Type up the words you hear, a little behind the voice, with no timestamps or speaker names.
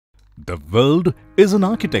The world is an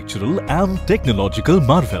architectural and technological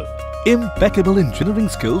marvel. Impeccable engineering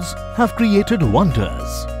skills have created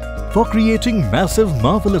wonders. For creating massive,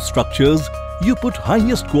 marvelous structures, you put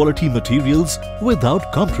highest quality materials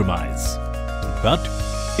without compromise. But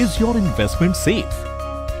is your investment safe?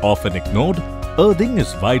 Often ignored, earthing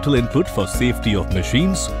is vital input for safety of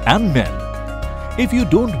machines and men. If you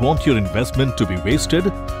don't want your investment to be wasted,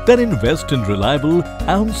 then invest in reliable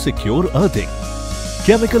and secure earthing.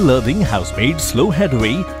 Chemical earthing has made slow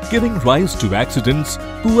headway, giving rise to accidents,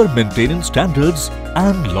 poor maintenance standards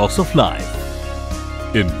and loss of life.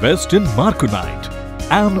 Invest in Marconite,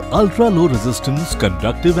 an ultra-low resistance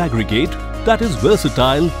conductive aggregate that is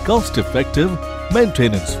versatile, cost-effective,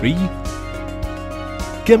 maintenance-free,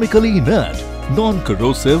 chemically inert,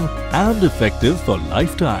 non-corrosive and effective for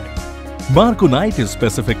lifetime. Marconite is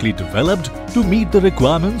specifically developed to meet the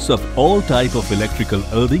requirements of all type of electrical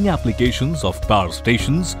earthing applications of power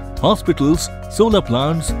stations, hospitals, solar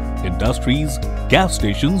plants, industries, gas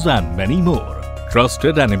stations and many more.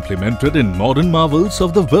 Trusted and implemented in modern marvels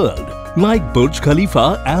of the world like Burj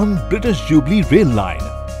Khalifa and British Jubilee Rail Line.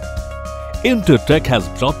 Intertech has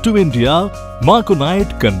brought to India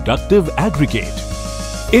Marconite conductive aggregate.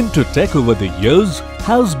 Intertech over the years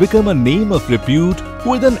has become a name of repute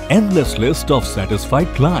with an endless list of satisfied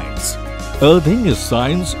clients. Earthing is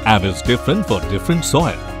science and is different for different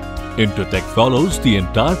soil. Intertech follows the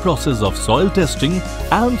entire process of soil testing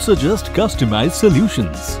and suggests customized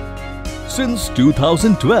solutions. Since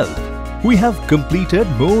 2012, we have completed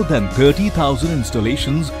more than 30,000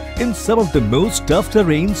 installations in some of the most tough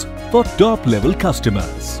terrains for top-level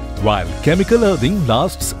customers. While chemical earthing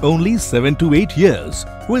lasts only 7 to 8 years,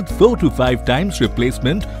 with 4 to 5 times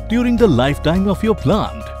replacement during the lifetime of your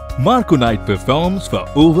plant, Marconite performs for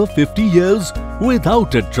over 50 years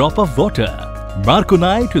without a drop of water.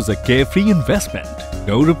 Marconite is a carefree investment,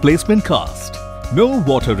 no replacement cost, no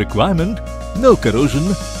water requirement, no corrosion,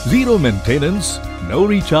 zero maintenance, no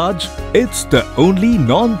recharge. It's the only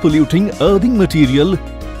non-polluting earthing material.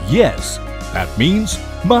 Yes, that means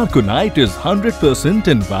Marconite is 100%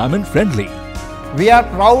 environment friendly. We are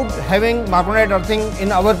proud having Marconite earthing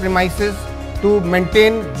in our premises to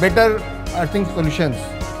maintain better earthing solutions.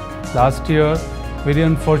 Last year, very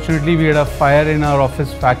unfortunately, we had a fire in our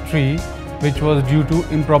office factory which was due to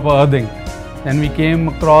improper earthing. Then we came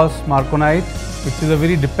across Marconite, which is a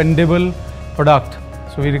very dependable product.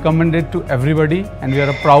 So we recommend it to everybody and we are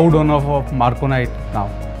a proud owner of Marconite now.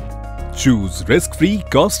 Choose risk-free,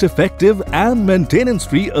 cost-effective and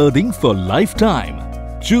maintenance-free earthing for lifetime.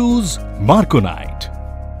 Choose Marconite.